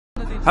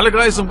Hello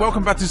guys and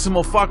welcome back to some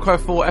more Far Cry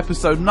 4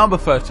 episode number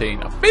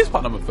 13. I think it's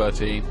part number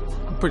 13,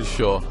 I'm pretty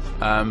sure.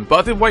 But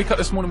I did wake up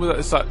this morning with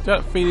this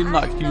like, feeling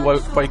like you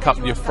wake up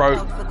in your throat,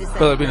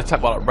 feel like being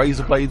attacked by like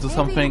razor blades or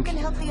something.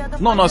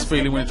 Not a nice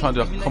feeling when you're trying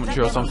to do like, a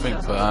commentary or something,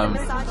 but I'm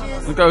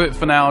gonna go with it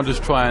for now and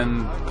just try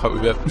and cope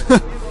with it.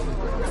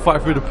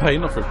 Fight through the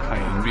pain, not through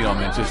pain, you know what I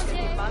mean, it's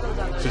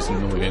just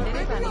annoying.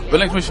 But the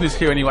next mission is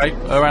here anyway,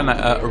 around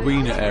that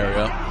arena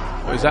area.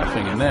 What is that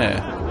thing in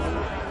there?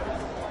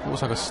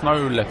 Looks like a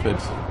snow leopard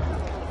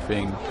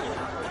thing.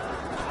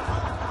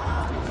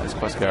 It's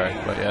quite scary,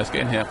 but yeah, let's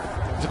get in here.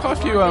 There's quite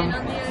a few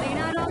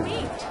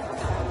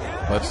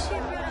but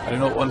I do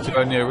not want to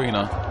go near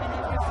arena.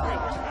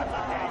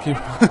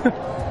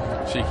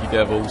 Cheeky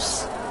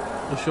devils.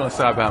 What's you want to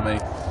say about me?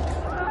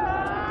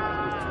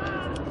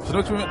 So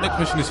the next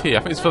mission is here. I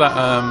think it's for that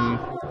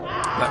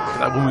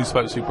that woman we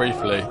spoke to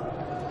briefly.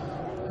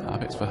 I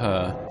think it's for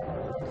her.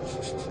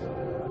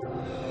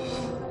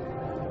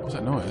 What's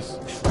that noise?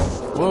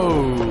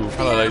 Whoa!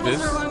 Hello, ladies.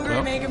 We're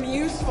gonna make him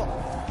useful.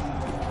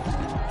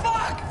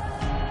 Fuck!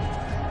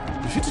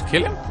 Did she just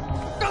kill him?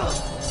 I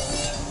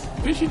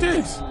think she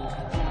did. She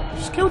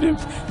just killed him.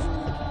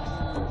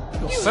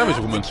 Savage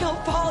woman. You have to kill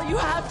Paul. You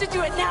have to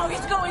do it now.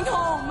 He's going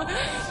home.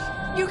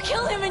 You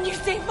kill him and you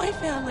save my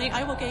family.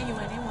 I will get you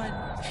anyone.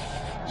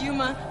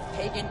 Yuma,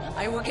 Pagan,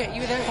 I will get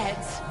you their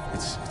heads.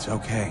 It's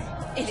okay.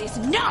 It is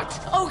not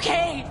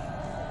okay.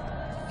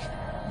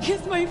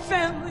 Kiss my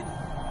family.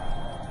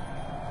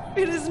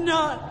 It is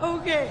not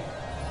okay.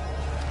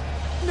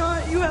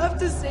 Not, you have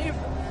to save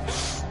him.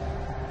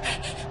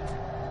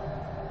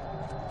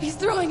 He's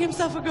throwing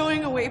himself a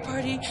going away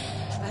party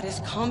at his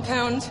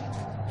compound.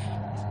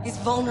 He's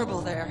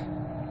vulnerable there.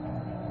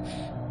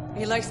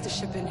 He likes to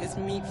ship in his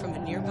meat from a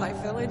nearby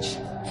village.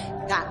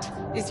 That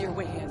is your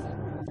way in.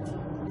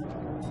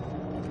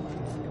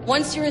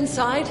 Once you're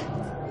inside,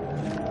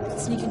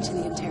 sneak into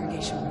the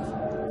interrogation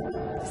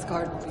room. This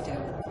guard will be down.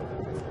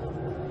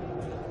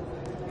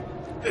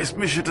 This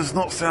mission does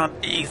not sound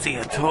easy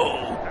at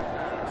all.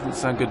 Doesn't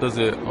sound good, does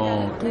it?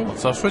 Oh god.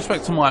 So I'll switch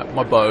back to my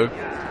bow.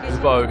 The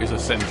bow is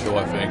essential,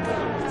 I think.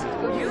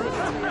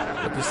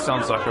 But this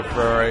sounds like a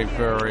very,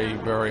 very,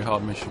 very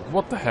hard mission.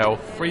 What the hell?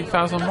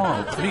 3,000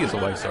 miles? 3 years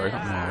away, sorry,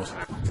 not miles.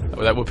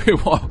 That would be a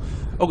while.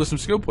 Oh, got some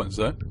skill points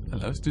though.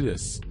 Hello, let's do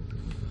this.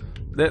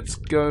 Let's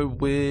go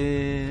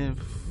with...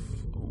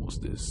 what's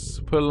this?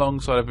 Put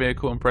alongside a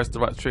vehicle and press the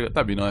right trigger.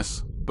 That'd be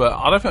nice. But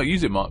I don't think I'll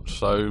use it much,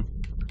 so...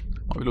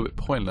 might be a little bit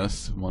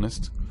pointless, if I'm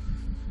honest.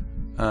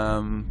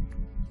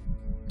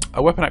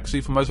 A weapon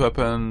accuracy for most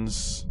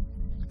weapons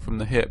from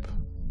the hip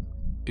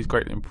is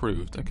greatly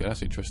improved. Okay,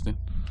 that's interesting.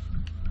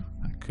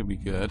 That could be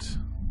good.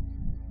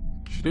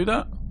 Should we do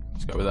that?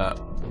 Let's go with that.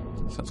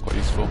 Sounds quite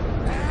useful.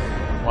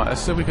 Right,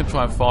 let's see if we can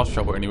try and fast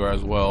travel anywhere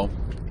as well.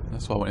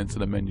 That's what I went into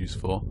the menus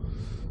for.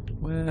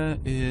 Where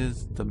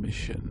is the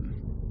mission?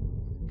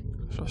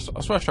 I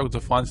swear I struggle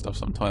to find stuff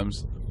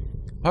sometimes.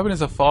 I'm hoping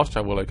there's a fast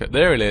travel location.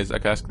 There it is.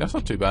 Okay, that's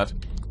not too bad.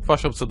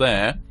 Fast travel to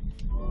there.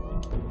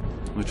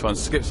 I'm going to try and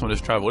skip some of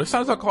this travel. This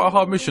sounds like quite a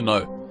hard mission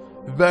though.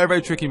 Very,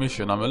 very tricky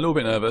mission. I'm a little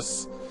bit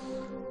nervous.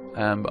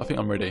 But I think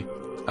I'm ready.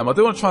 I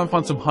do want to try and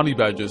find some honey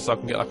badgers so I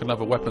can get like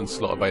another weapon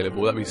slot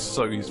available. That'd be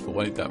so useful.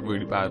 I need that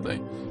really badly.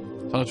 So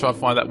I'm going to try and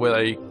find out where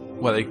they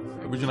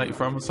originated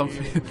from or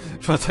something.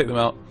 Try to take them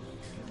out.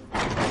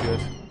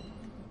 Good.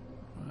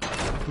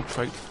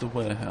 Infiltrate the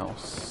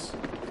warehouse.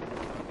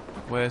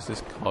 Where's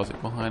this car? Is it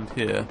behind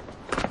here?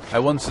 I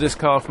wanted this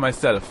car for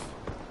myself.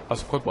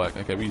 That's a quad bike.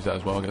 Okay, we use that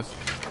as well, I guess.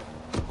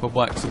 Quad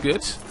bikes are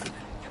good.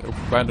 Little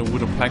random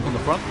wooden plank on the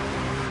front.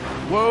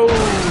 Whoa!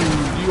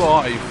 You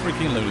are a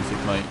freaking lunatic,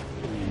 mate.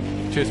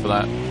 Cheers for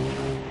that.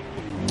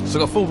 So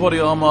I've got full body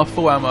armor,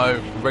 full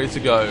ammo, ready to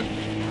go.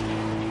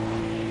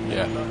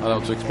 Yeah, I don't know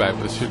what to expect,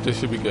 but this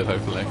should be good,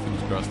 hopefully.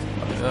 Fingers crossed.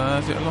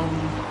 Is it along...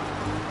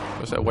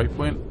 what's that, a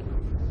waypoint?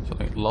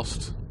 Something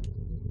lost.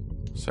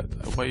 Set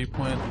a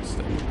waypoint.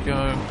 There we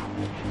go.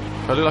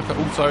 Can I do like an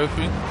auto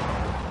thing?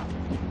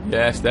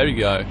 Yes, there we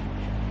go.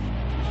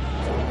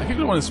 I keep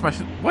wanting to smash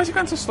it. Why is he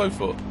going so slow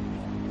for?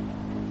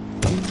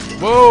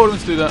 Whoa,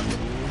 let's do that.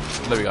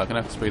 There we go, I can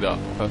have to speed up.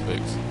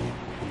 Perfect.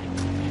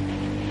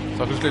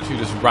 So I can just literally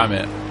just ram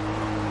it.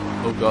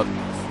 Oh god.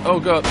 Oh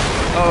god.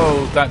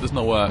 Oh, that does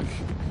not work.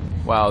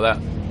 Wow, that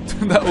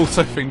that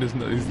auto thing isn't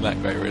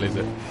that great, really, is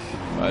it?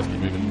 Right, let's keep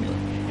moving anyway.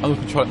 I'm going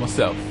to control it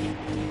myself.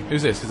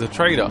 Who's this? It's a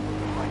trader.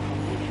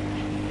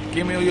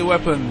 Give me all your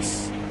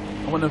weapons.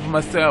 I want them for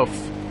myself.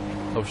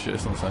 Oh shit,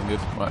 it's not sounding good.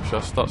 Right, should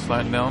I start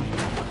sliding down?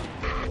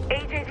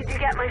 AJ, did you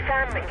get my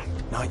family?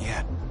 Not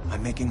yet.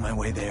 I'm making my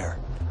way there.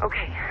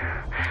 Okay.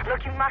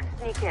 Look, you must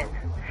sneak in.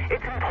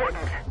 It's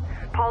important.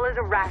 Paul is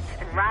a rat,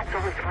 and rats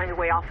always find a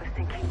way off a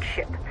sinking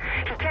ship.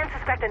 He can't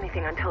suspect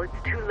anything until it's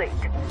too late.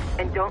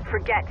 And don't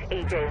forget,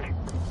 AJ,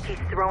 he's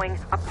throwing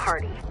a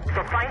party.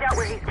 So find out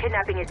where he's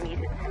kidnapping his meat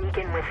and sneak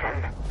in with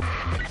him.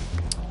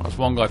 That's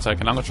one guy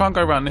taken. I'm going to try and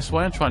go around this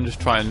way and try and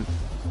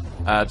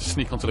just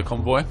sneak onto the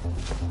convoy.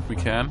 If we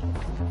can.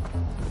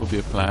 That will be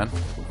a plan.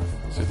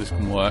 See if this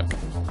can work.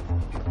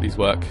 These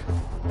work.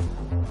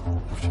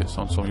 shit,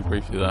 someone saw me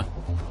briefly there.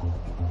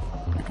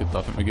 We're good though,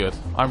 I think we're good.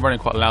 I'm running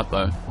quite loud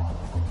though.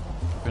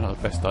 Maybe not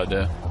the best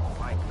idea.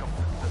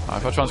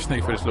 If I try and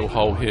sneak through this little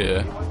hole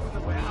here,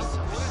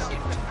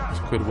 this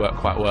could work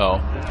quite well.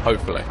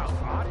 Hopefully.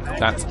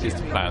 That is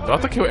the plan. Do I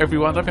have to kill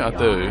everyone? I don't think I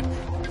do.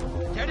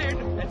 Get in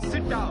and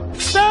sit down.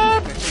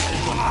 Stab!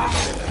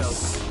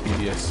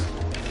 Idiots.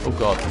 Oh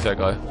god, there's that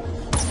guy.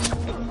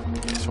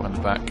 Just right in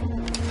the back.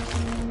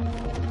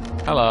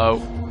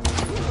 Hello.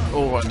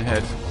 Oh, right in the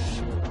head.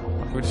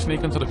 Can we just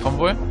sneak into the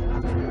convoy?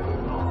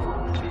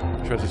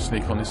 Try to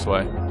sneak on this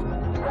way.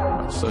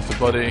 Right, search the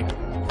body.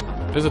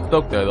 There's a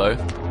dog there though.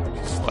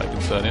 It's slightly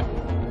concerning.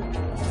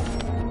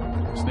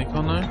 Sneak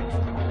on though.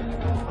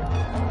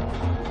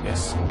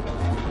 Yes.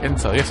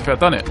 Enter. Yes, I've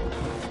done it.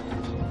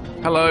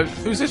 Hello.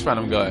 Who's this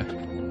random guy?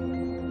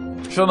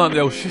 Shut up, the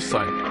old shit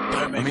sign.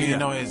 Don't make any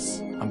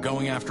noise. I'm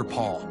going after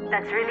Paul.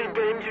 That's really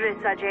dangerous,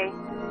 Ajay.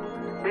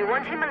 We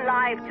want him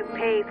alive to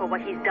pay for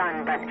what he's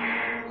done, but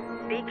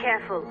be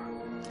careful.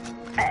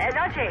 And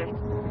Ajay,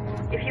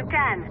 if you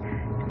can,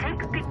 take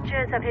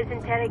pictures of his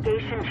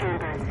interrogation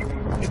chambers.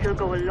 It will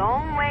go a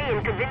long way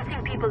in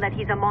convincing people that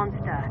he's a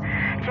monster.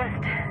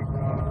 Just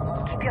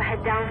keep your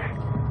head down.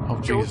 Oh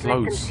jeez, Don't let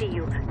them loads. see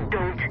you.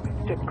 Don't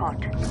get caught.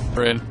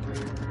 We're in.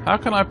 How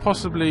can I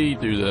possibly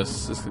do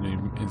this? This is going to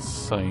be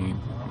insane.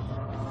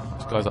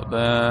 This guy's up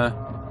there.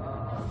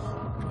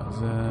 Guys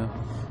there.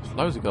 There's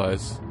loads of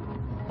guys.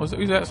 Was it?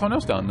 Is there someone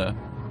else down there?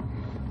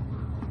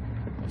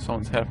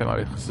 Someone's head. I think it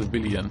might be a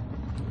civilian.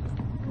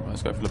 Right,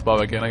 let's go for the bow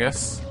again, I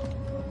guess.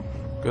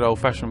 Good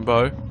old-fashioned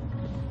bow.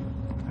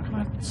 How can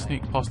I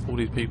sneak past all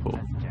these people?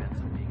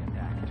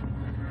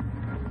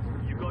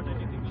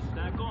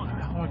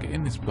 How do I get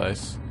in this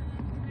place?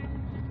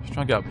 Just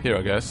try and get up here,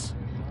 I guess.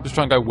 Just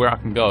try and go where I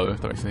can go,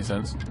 if that makes any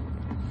sense.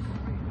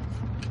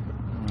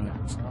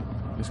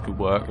 Right. This could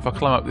work. If I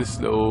climb up this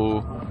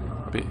little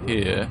bit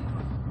here.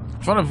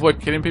 I'm trying to avoid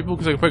killing people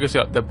because I can probably see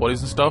like dead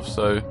bodies and stuff,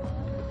 so.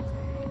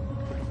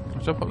 Can I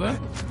jump up there?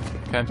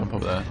 I can jump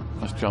up there.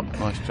 Nice jump,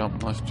 nice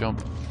jump, nice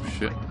jump.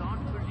 Shit.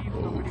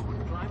 Oh.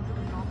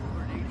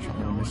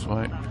 Trying this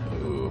way.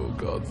 Oh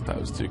god, that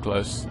was too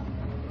close.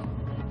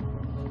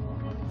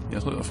 Yeah,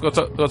 I forgot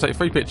to take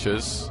 3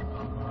 pictures.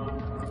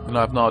 And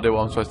I have no idea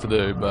what I'm supposed to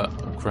do, but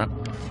oh crap.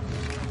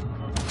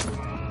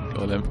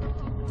 Got them.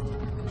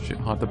 Shit,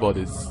 hide the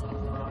bodies.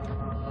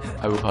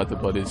 I will hide the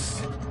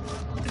bodies.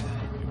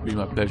 It'll be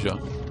my pleasure.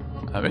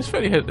 It's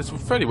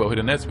fairly well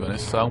hidden there, to be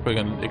honest, so I'm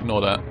probably going to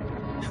ignore that.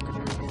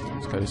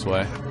 Let's go this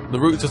way. The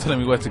routes are telling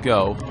me where to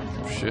go.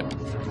 Oh, shit.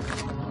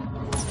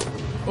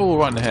 Oh,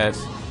 right in the head.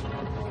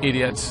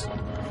 Idiots.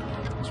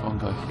 There's one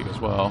guy here as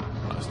well.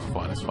 That's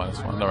fine, that's fine, that's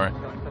fine. Don't worry.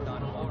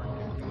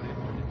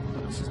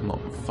 This is not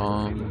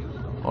fun.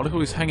 Oh, look at all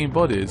these hanging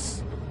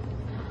bodies.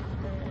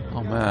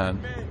 Oh, man.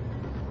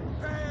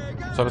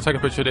 So I can take a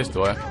picture of this,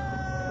 do I?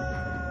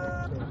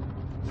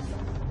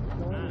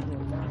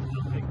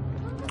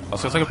 Oh,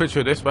 so I'll take a picture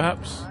of this,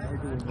 perhaps?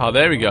 Oh,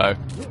 there we go.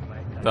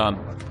 Done.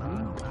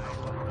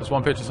 There's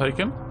one picture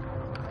taken.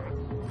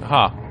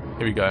 Aha.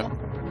 Here we go.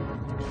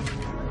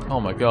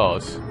 Oh, my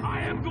God.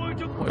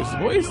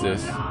 What is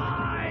this?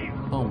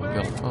 Oh, my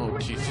God. Oh,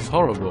 jeez. This is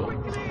horrible.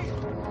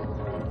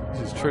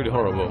 This is truly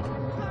horrible.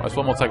 There's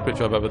one more take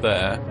picture of over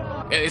there.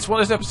 It's one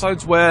of those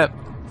episodes where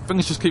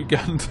things just keep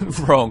going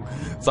wrong,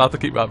 so I have to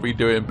keep like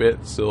redoing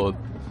bits, or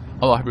I'm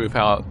not happy with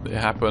how it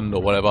happened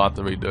or whatever. I have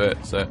to redo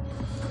it. So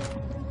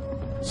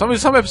some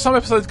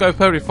episodes go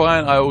perfectly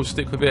fine. I always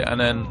stick with it,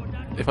 and then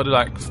if I do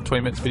like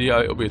 20 minutes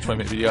video, it'll be a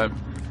 20-minute video.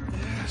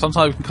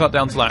 Sometimes we can cut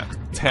down to like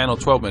 10 or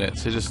 12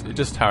 minutes. It's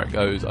just how it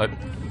goes. So I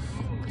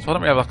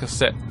don't really have like a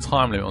set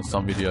time limit on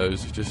some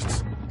videos.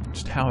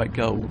 Just how it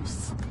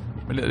goes.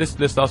 I mean,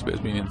 this last bit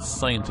has been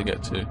insane to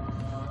get to.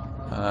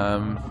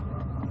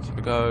 So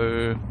we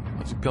go.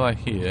 There's a guy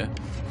here,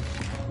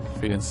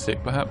 feeling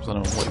sick perhaps. I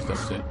don't know what he's done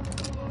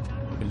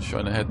to. Been shot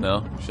in the head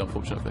now, which is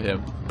unfortunate for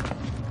him.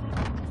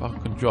 If I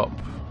can drop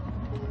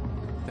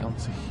down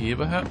to here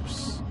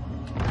perhaps.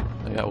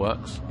 Yeah, that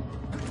works.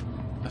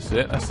 That's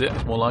it. That's it.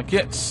 That's more like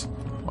it.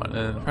 Right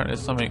then. Apparently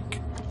there's something.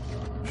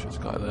 There's this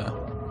guy there.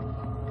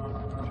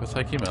 Should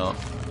I take him out?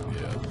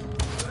 Yeah.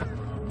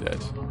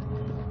 Dead.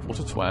 What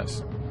a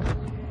twat.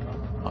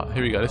 Right,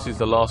 here we go. This is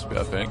the last bit,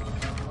 I think.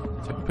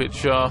 Take a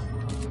picture.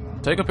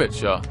 Take a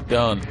picture.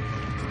 Done.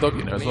 There's a dog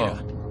in there as well.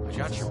 I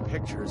got your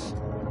pictures.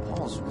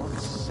 Paul's one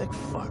sick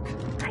fuck.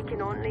 I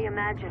can only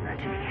imagine,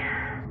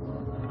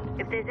 Ajay.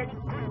 If there's any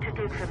good to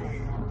take from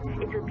this,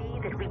 it will be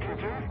that we can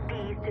use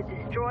these to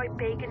destroy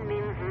Pagan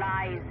Min's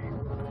lies.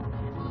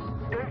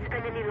 Don't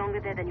spend any longer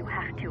there than you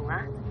have to,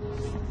 huh?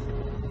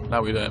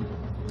 Now we do.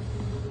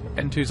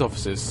 N2's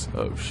offices.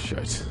 Oh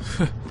shit.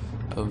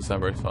 That doesn't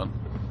sound very fun.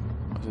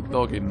 There's a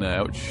dog in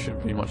there, which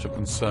shouldn't be much of a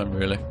concern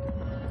really.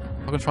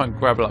 I can try and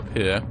grab it up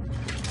here.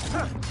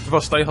 If I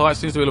stay high, it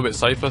seems to be a little bit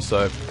safer,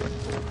 so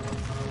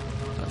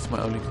that's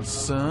my only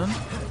concern.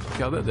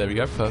 Got it. There we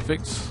go.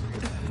 Perfect.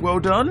 Well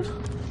done.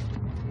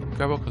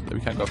 Grab up.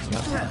 We can't go up to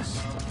that.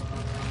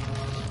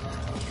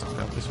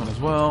 Grab this one as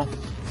well.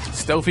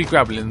 Stealthy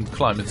grappling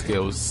climbing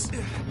skills.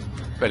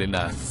 Very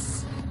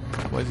nice.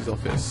 Where's his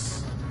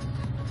office?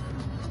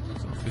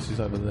 His office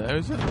is over there,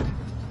 is it?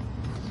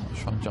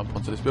 Let's try and jump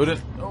onto this building.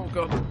 Oh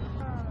god.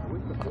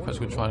 I'm first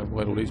going to try and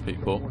avoid all these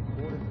people.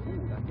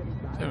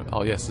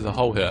 Oh yes, there's a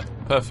hole here.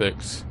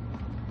 Perfect.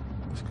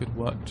 This could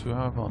work to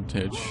our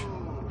advantage.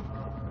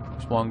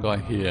 There's one guy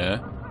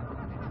here.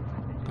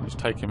 I can just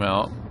take him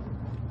out.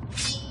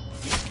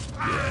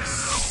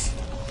 Yes.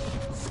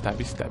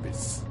 Stabby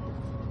stabbies.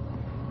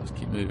 Let's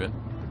keep moving.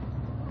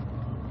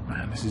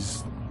 Man,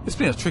 it's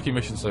been a tricky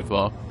mission so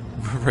far.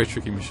 Very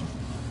tricky mission.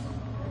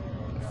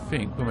 I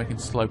think we're making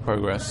slow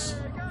progress.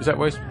 Is that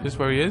where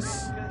he is?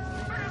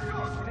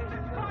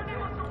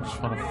 Just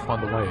trying to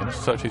find a way in.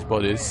 Search his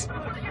bodies.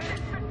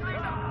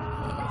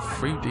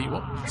 3D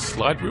what?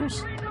 Slide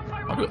rules?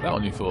 I've got that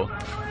on you for.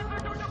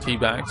 Tea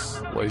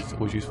bags,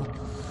 always useful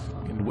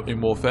in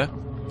warfare.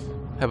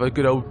 Have a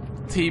good old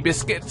tea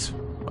biscuit.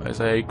 There's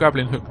a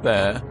grappling hook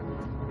there,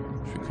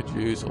 which we could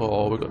use.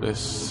 Oh, we've got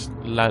this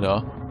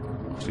ladder.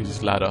 Let's use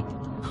this ladder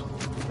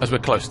as we're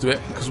close to it,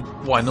 because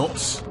why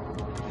not?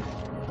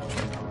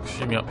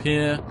 Shimmy up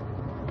here.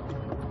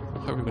 I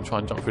hope we can try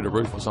and jump through the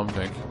roof or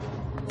something.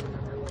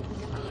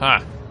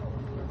 Ha!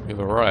 We've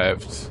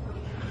arrived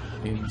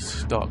in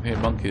Stark near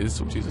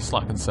Monkeys, which is a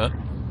slight concern.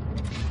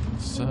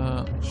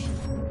 Search.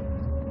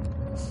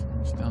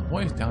 It's down.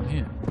 What is down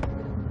here?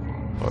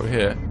 Over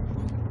here.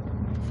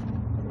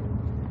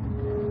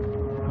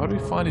 How do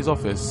we find his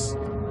office?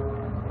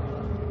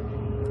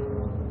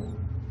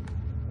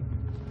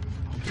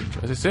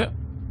 Is this it?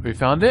 We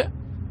found it?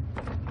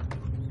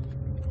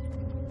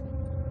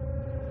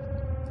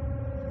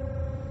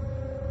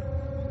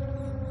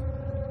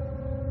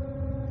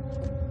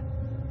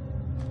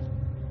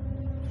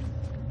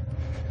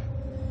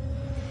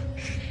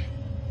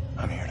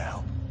 I'm here to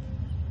help.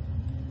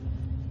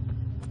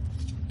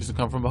 Just to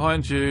come from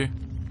behind you.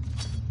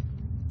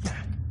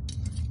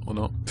 Or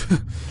not.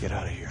 Get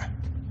out of here.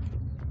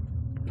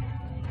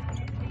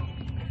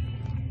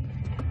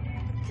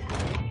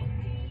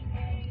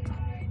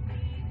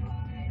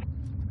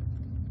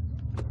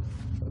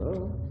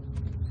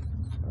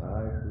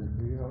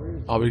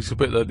 Oh, but he's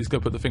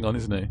gonna put the thing on,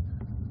 isn't he?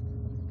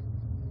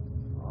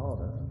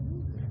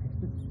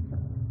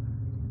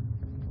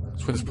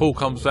 So when this pool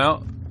comes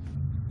out,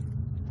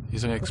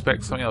 he's gonna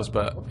expect something else.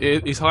 But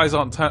his eyes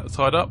aren't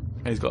tied up,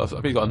 and I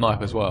think he's got a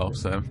knife as well.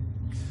 So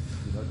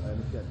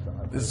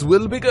this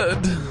will be good.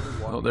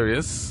 Oh, there he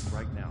is.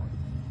 Right now.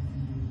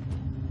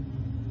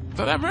 Is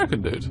that the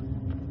American dude?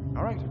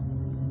 All right.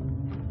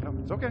 No,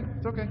 it's okay.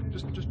 It's okay.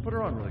 Just put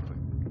her on really quick.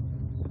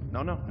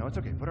 No, it's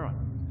okay. Put her on.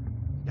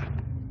 Yeah.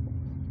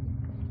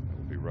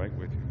 We'll be right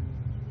with you.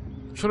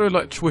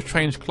 Surely, we've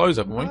changed clothes,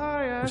 haven't we?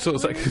 Hi, We sort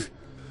of like.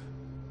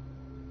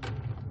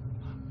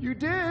 You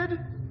did?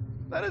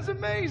 That is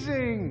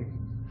amazing.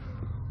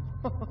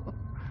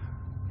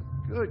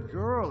 Good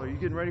girl. Are you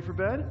getting ready for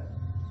bed?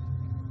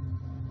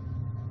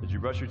 Did you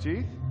brush your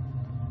teeth?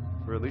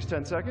 For at least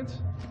 10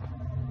 seconds?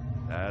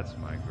 That's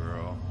my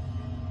girl.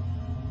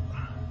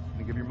 Can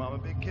you give your mom a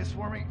big kiss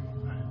for me?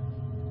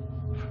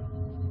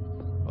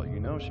 Well, you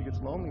know she gets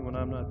lonely when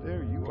I'm not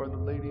there. You are the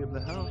lady of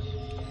the house.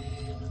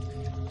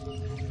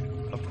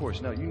 Of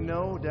course. Now, you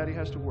know Daddy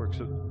has to work,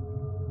 so...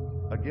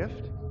 A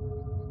gift?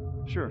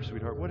 Sure,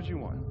 sweetheart. What did you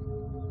want?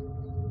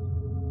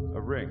 A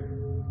ring.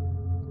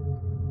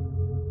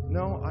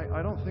 No,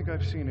 I don't think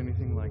I've seen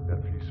anything like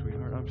that for you,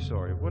 sweetheart. I'm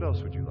sorry. What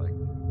else would you like?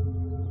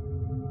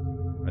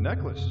 A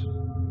necklace?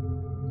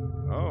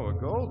 Oh, a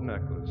gold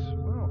necklace.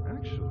 Well,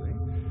 actually,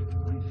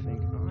 I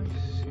think I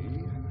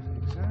see the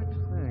exact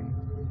thing.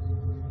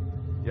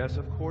 Yes,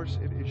 of course,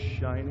 it is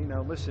shiny.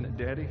 Now listen,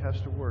 Daddy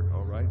has to work,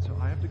 all right? So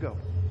I have to go.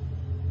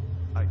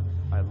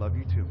 I love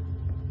you too.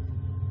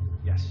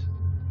 Yes.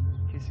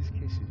 Kisses,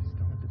 kisses.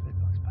 Don't let the bed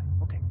bugs bite.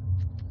 Okay.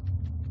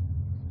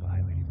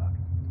 Bye, Ladybug.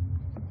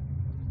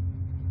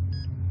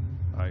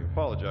 I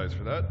apologize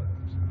for that.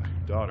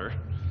 Daughter,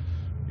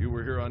 you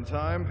were here on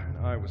time,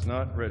 and I was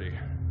not ready.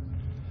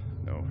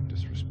 No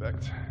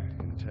disrespect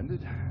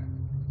intended.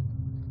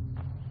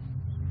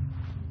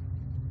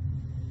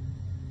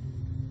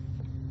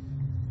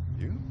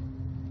 You?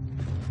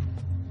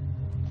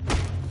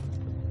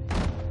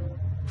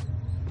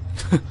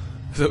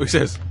 Is that what he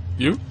says?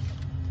 You?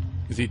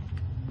 Is he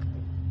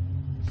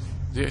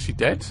actually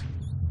dead?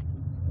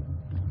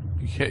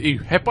 You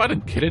headbutted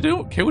and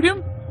killed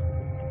him?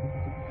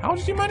 How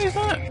did you manage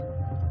that?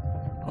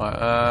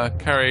 Right,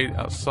 carried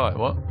outside.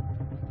 What?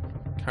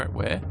 Carried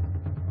where?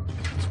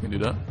 So we can do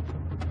that.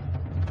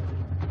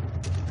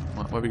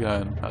 Right, where are we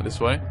going? Out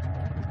this way?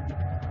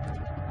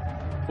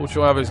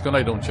 Fortunately, I have his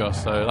grenade launcher,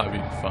 so that'd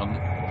be fun.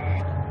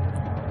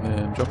 And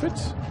then drop it.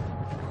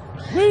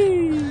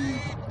 Whee!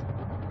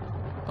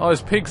 Oh,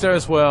 there's pigs there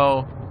as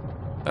well.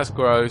 That's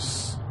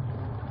gross.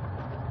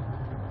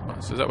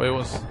 Right, so is that where it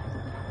was? Is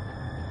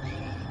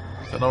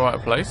that not the right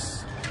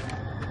place?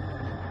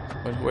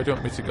 Where do you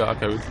want me to go?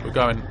 Okay, we're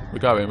going.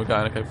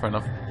 Okay, fair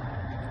enough.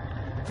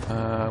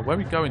 Where are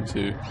we going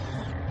to?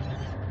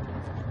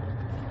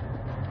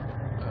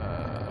 I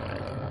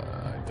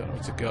don't know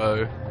where to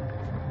go.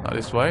 Not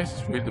this way.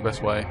 It's really the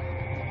best way.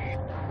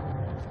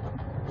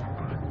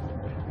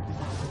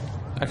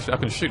 Actually, I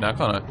can shoot now,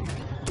 can't I?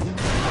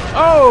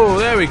 Oh,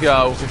 there we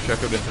go. Wish I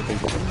could have been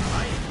people.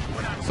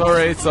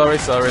 Sorry.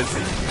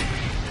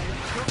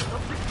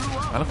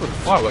 And I put the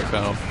fireworks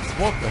going off.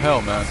 What the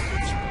hell, man?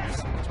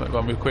 Let's make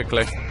one move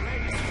quickly.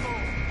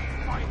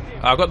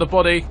 I got the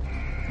body.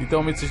 You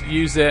don't want me to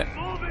use it.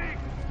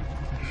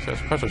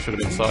 Perhaps I should have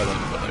been silent,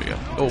 but there we go.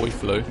 Oh, he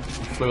flew. He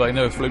flew like he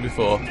never flew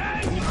before.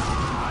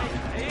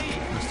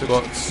 We've still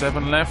got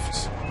 7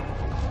 left.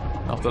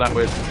 After that,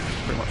 we're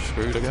pretty much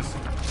screwed, I guess.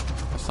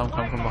 Some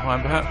come from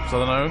behind, perhaps. I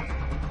don't know.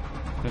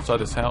 Inside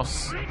this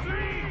house.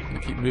 Gonna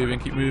keep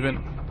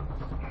moving.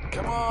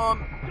 Come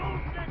on!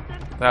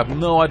 They have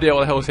no idea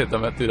what the hell's hit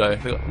them, do they?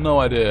 They got no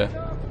idea.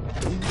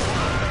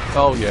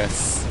 Oh,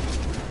 yes.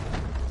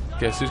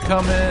 Guess who's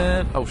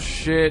coming? Oh,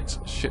 shit.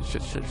 Shit.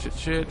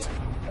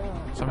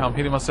 Somehow I'm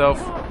hitting myself.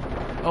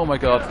 Oh, my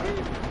God.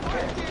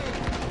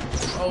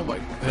 Oh, my...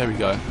 There we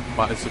go.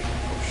 Right, it's... Oh,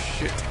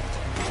 shit.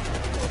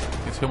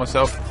 Let's heal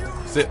myself.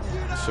 That's it.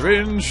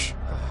 Syringe!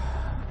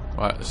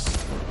 Right,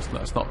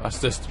 that's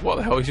just... What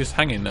the hell? He's just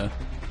hanging there.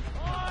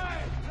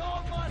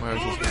 Where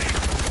is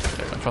this?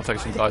 Okay, I'm trying to take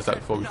some guys out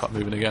before we start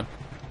moving again.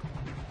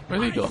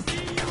 Where's he gone?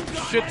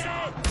 Shit!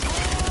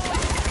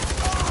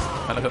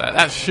 And look at that.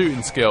 That's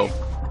shooting skill.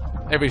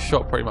 Every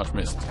shot pretty much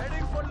missed.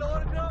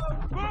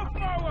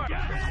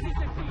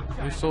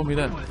 Who saw me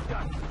then?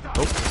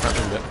 Oh, can't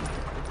move it.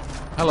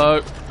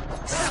 Hello!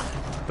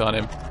 Got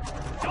him.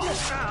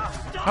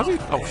 How's he...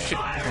 Oh shit,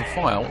 he's on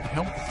fire. What the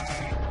hell?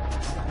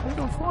 Why are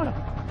you on fire?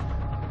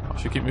 I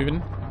should keep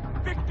moving.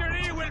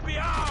 Victory will be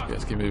ours. Yeah,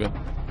 let's keep moving.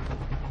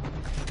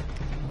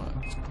 Right,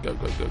 let's go.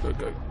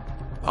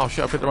 Oh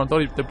shit, I put the wrong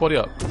body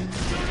up.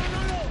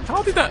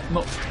 How did that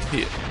not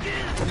hit?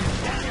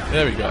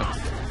 There we go.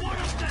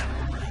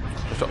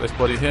 Let's drop this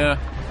body here.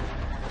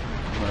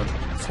 I'm gonna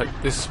take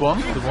this one,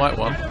 the white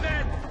one.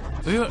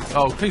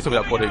 Oh, please tell me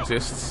that body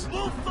exists.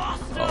 Oh,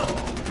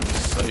 for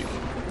goodness sake.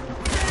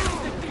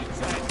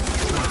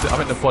 I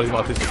think the body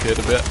might have disappeared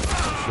a bit.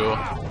 Not sure.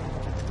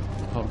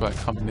 I'm about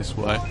coming this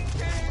way.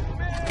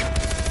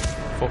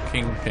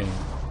 Fucking ping.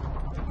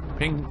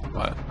 Ping.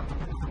 Right.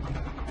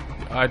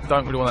 I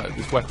don't really want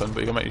this weapon,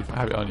 but you're going to make you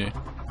have it on you.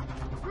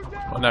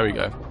 Oh, there we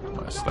go.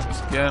 Right, let's select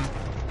this again.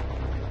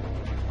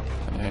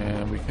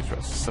 And we can try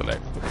to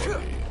select the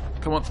body.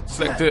 Come on,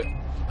 select it.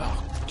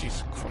 Oh,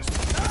 Jesus Christ.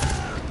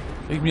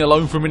 Leave me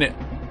alone for a minute.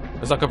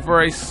 There's like a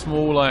very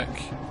small, like...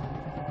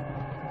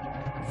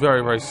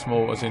 Very, very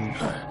small, as in...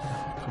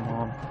 Come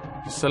on.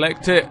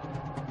 Select it.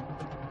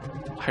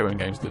 I hate when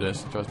games do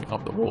this. It drives me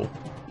up the wall.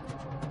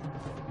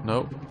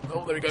 No.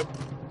 Oh, there we go.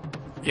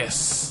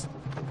 Yes.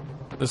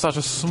 There's such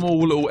a small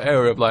little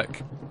area of,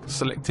 like,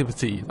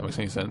 selectivity. If that makes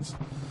any sense.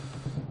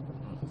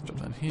 Let's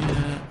drop down here.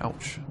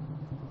 Ouch.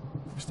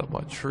 Missed up by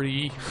a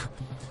tree.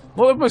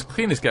 Not the most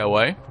cleanest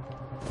getaway.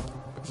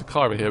 There's a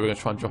car over here. We're going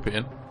to try and drop it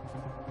in.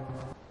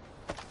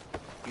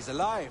 He's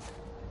alive.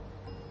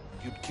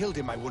 If you'd killed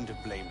him, I wouldn't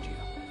have blamed you.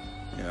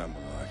 Yeah, I'm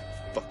alive.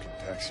 Fucking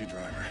taxi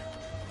driver.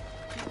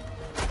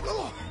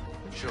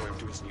 Show him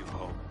to his new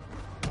home.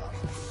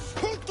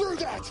 Who threw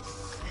that?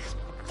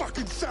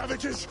 Fucking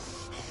savages!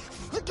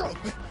 Let go!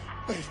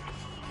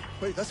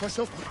 Wait, that's my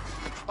cell phone.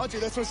 Ajay,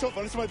 that's my cell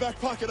phone. It's in my back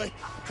pocket. I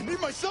need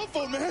my cell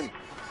phone, man!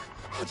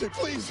 Ajay,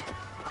 please!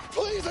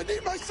 Please, I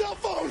need my cell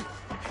phone!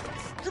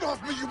 Get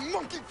off me, you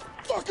monkey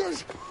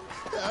fuckers!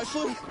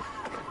 Ashley!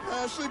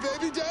 Ashley,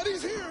 baby,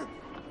 Daddy's here!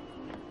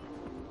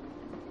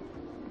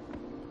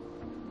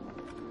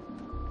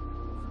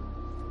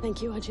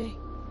 Thank you, Ajay.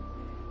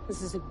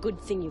 This is a good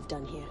thing you've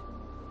done here.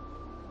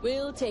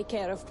 We'll take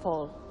care of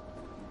Paul.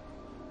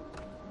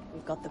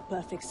 We've got the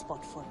perfect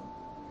spot for him.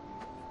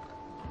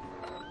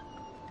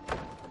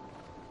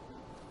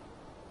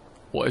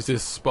 What is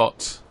this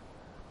spot?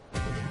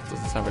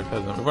 Doesn't sound very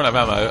pleasant. We've run out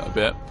of ammo a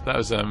bit. That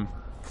was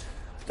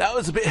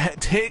a bit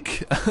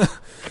hectic.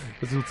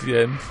 Until the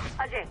end.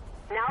 Ajay,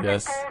 now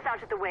that Paul's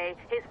out of the way,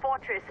 his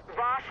fortress,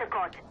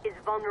 Varshakot, is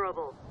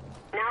vulnerable.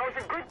 Now is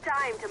a good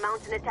time to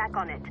mount an attack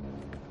on it.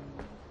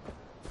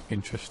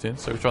 Interesting.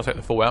 So we're trying to take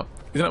the fall out.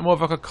 Isn't it more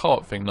of like a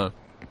cart thing, though?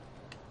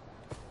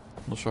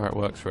 I'm not sure how it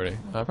works, really.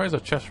 Apparently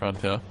there's a chest around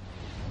here.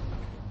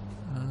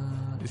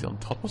 Is it on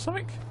top or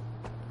something?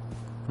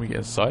 Can we get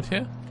inside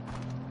here?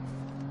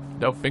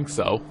 Don't think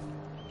so.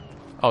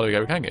 Oh, there we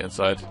go. We can get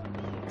inside.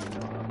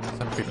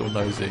 Sound a little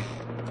nosy.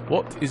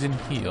 What is in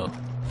here?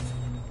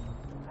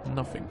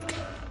 Nothing.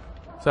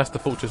 So that's the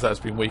fortress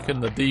that's been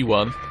weakened. The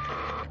D1.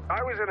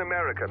 I was in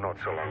America not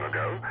so long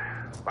ago.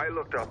 I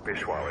looked up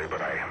Bishwali,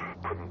 but I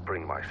couldn't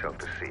bring myself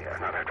to see her,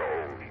 not after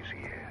all these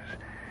years.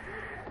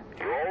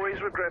 You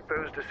always regret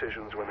those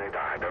decisions when they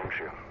die, don't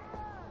you?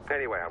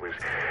 Anyway, I was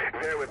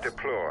there with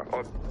Deplore,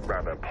 or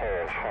rather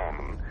Paul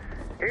Harmon.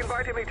 He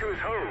invited me to his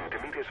home to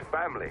meet his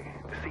family,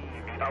 to see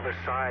the other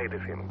side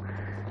of him.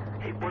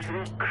 It was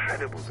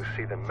incredible to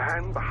see the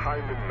man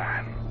behind the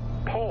man.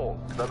 Paul,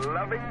 the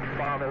loving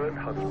father and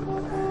husband.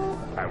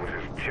 I was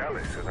as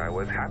jealous as I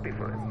was happy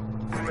for him.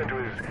 We went to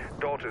his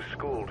daughter's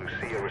school to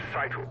see a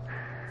recital.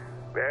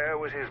 There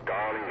was his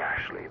darling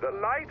Ashley, the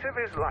light of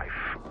his life.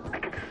 I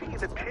could see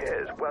the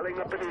tears welling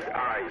up in his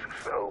eyes.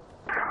 So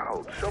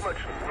proud, so much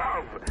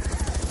love.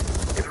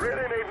 It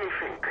really made me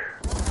think.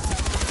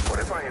 What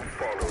if I had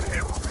followed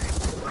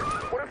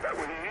Ishwami? What if that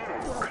were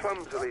you,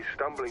 clumsily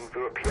stumbling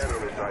through a piano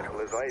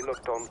recital as I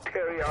looked on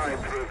teary-eyed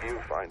through a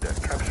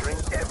viewfinder, capturing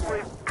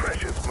every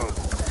precious moment?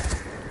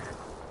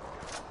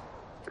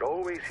 It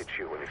always hits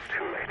you when it's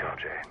too late,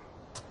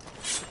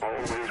 RJ.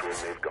 Always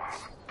when they've gone.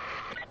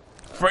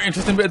 Very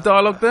interesting bit of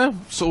dialogue there.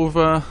 Sort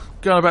of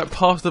going about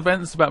past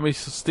events, about me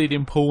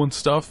stealing Paul and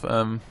stuff.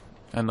 And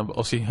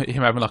obviously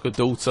him having like a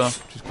daughter,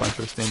 which is quite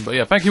interesting. But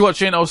yeah, thank you for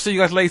watching. I'll see you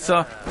guys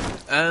later.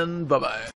 And bye-bye.